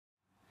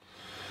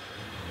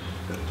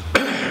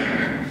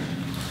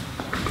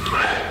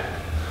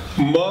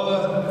ما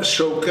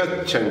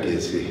شوکت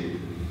چنگیزی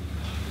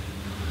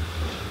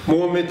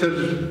مومیتر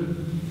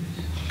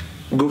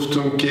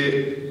گفتم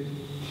که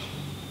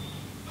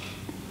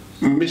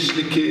مثل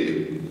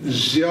که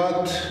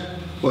زیاد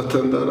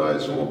وطندارای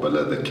از ما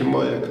بلده که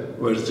ما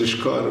یک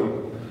ورزشکارم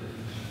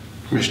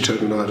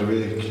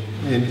Mr.Norway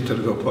یعنی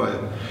ترگپای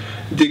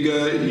دیگه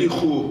ای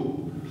خو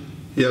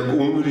یک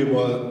عمری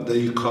ما در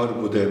این کار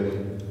بودیم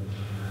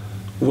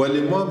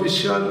ولی ما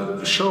بسیار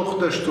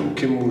شوق داشتم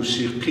که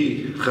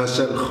موسیقی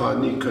غزل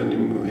خوانی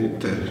کنیم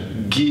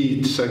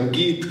گیت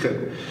سنگیت کنیم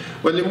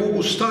ولی ما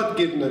استاد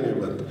گیر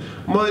نمیمد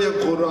ما یک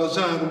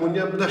قرازه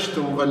هرمونیم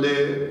داشتم ولی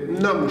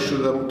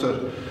نمیشدم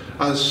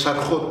از سر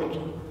خود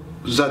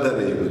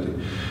زده نیبودی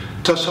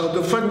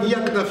تصادفاً یک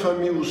دفعه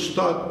می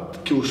استاد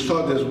که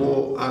استاد از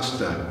ما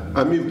است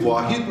امی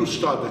واحد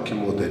استاد که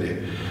ما داره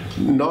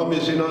نام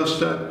از این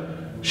است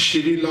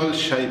شریلال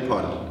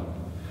شایپال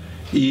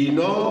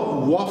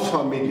اینا و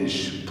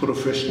فامیلیش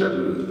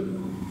پروفیشنل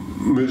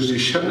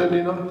موزیشن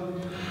اینا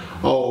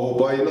و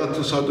با اینا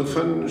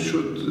تصادفاً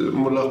شد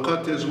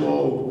ملاقات از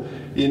ما و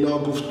اینا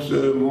گفت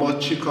ما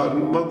چی کار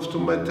ما گفتم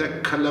من تا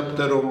کلب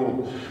دارم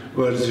و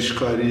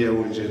ورزشکاری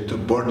اونجا تا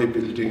بادی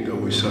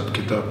بیلدینگ و ایساد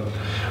کتاب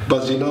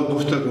باز اینا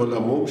گفت ولی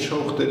ما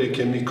شوق داره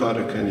که می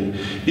کار کنی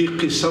این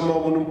قصه ما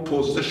اونم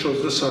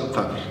 15-16 سال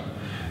قبل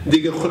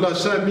دیگه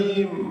خلاصه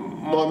می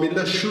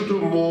معامله شد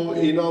و ما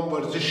اینا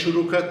ورزش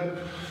شروع کرد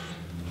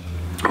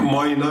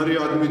ما اینا رو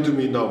یاد میدوم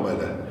اینا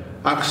آمده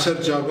اکثر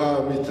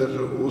جاگه میتر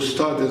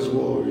استاد از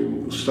ما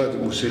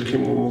استاد موسیقی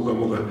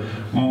موگه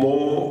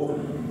ما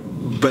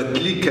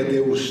بدلی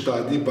کده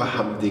استادی با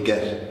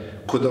همدیگر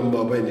کدام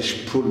ما بینش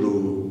پول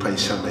و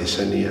پیسه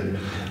میسنیه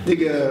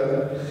دیگه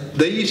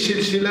در این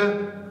سلسله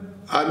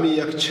امی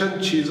یک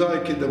چند چیزایی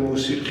که در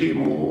موسیقی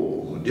مو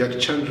یک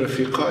چند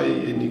رفیقای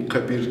یعنی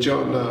کبیر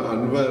جان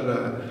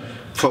انور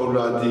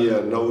فولادی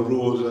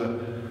نوروز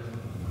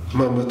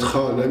محمد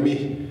خان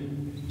امی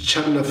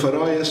چند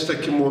نفرای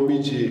است که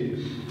مومیجی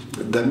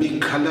دمی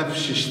کلب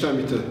ششتا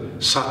میتا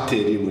سات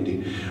تیری مونی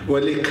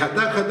ولی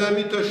کدا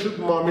میتا شد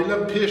معامله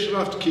پیش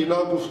رفت که اینا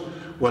گفت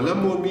ولی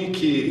مومی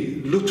که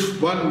لطف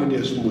بال منی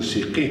از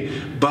موسیقی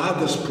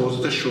بعد از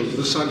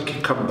 15-16 سال که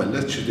کم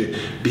بلد شده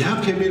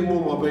بیا که میر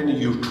ما بین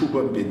یوتیوب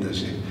هم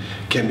بندازیم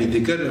که می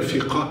دیگر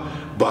رفیقا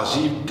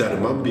بازی در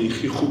من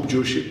بیخی خوب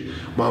جوشید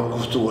ما هم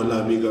گفتم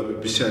والا میگه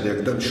بسیار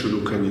یکدم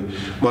شروع کنیم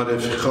ما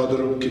رفیقا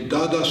دارم که 10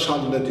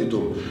 سال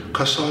ندیدم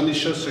کسانی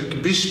شست که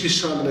 20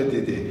 سال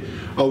ندیده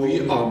او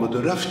این آمد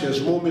و رفت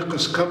از مومی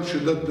قص کم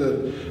شده در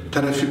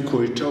طرف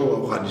کویتا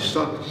و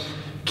افغانستان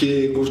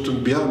که گفتم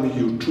بیا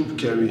می یوتیوب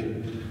که می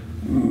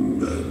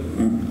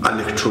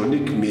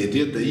الکترونیک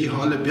میدیا در این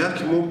حال بیا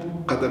که ما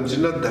قدم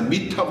زنه در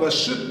می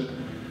توسط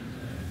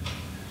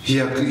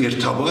یک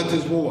ارتباط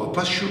از ما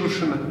واپس شروع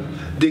شده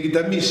دیگه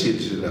در می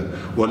سلسله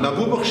ولی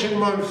ببخشید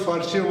ما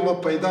فارسی ما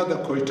پیدا در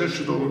کویتا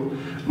شدم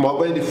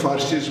ما بین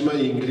فارسی از ما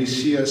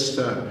انگلیسی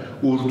است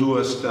اردو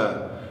است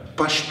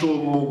پشتو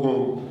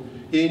موگم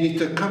اینی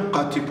تا کم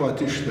قاطی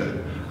پاتی شده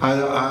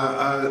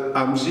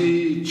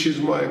امزی چیز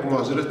ما یک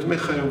معذرت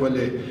میخوایم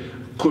ولی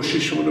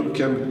کوشش مونم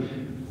که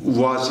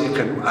واضح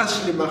کنیم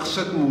اصل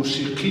مقصد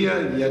موسیقیه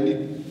یعنی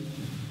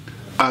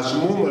از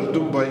ما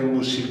مردم با این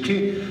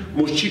موسیقی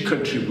ما چی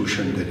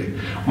کنتریبوشن داره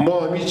ما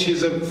همی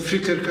چیز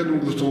فکر کنیم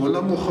گفتم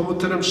والا ما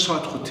خموترم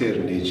ساعت خود تیر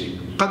نیجی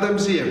قدم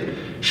زیم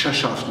 6-7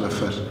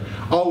 نفر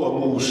او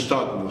ما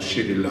استاد ما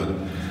شریلان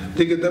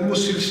دیگه در مو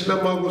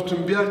سلسله ما گفتم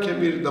بیا که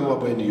میر در ما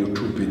بین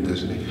یوتیوب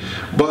بندازنی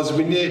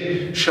بازبینی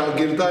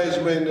شاگردای از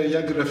من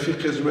یک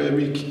رفیق از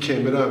من که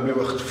کامرا می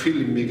وقت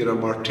فیلم میگیره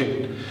مارتین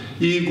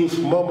ای گفت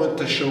ما من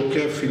تشوکه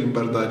فیلم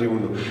برداری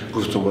اونو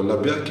گفتم والا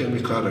بیا که می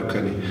کار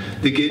کنی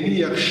دیگه اینی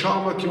یک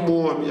شام که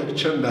مو هم یک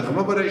چند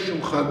نغمه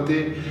برایشون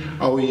خانده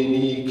او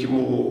اینی که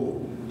مو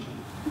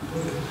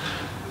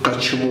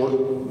قدشمو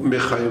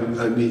میخوایم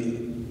امی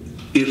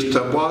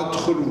ارتباط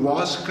خود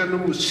واز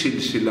کنم و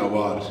سلسله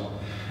وار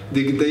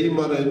دیگه دایی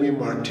من امی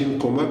مارتین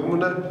کمک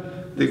مونه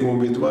دیگه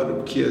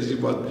امیدوارم که از این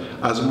بعد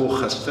از مو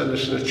خسته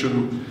نشنه چون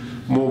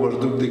مو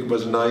مردم دیگه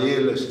باز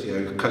نایل است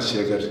کسی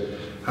اگر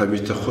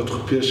همیتا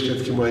خود پیش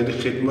کرد که ما این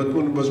خدمت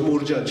مونه باز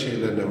مور جان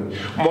چیله نمونه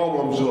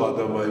ما ممزو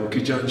آدم هایم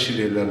که جان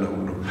چیله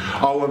نمونه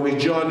او همی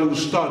جان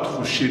استاد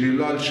خود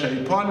شریلال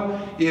شایپال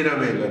ایرم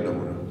ایله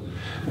نمونه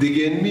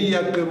دیگه اینمی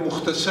یک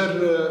مختصر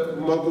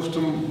ما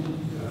گفتم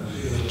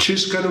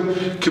چیز کنم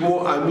که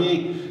ما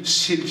امی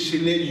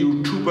سلسله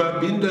یوتیوب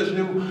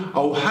بندازنیم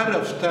او هر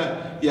هفته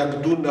یک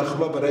دو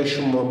نغمه برای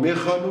شما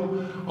میخوانم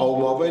او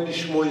ما بین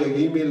شما یک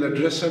ایمیل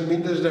ادرس هم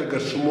بندازنیم اگر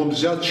شما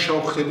زیاد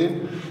شوق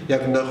خیلین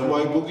یک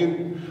نغمه بگین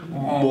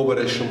ما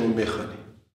برای شما میخوانیم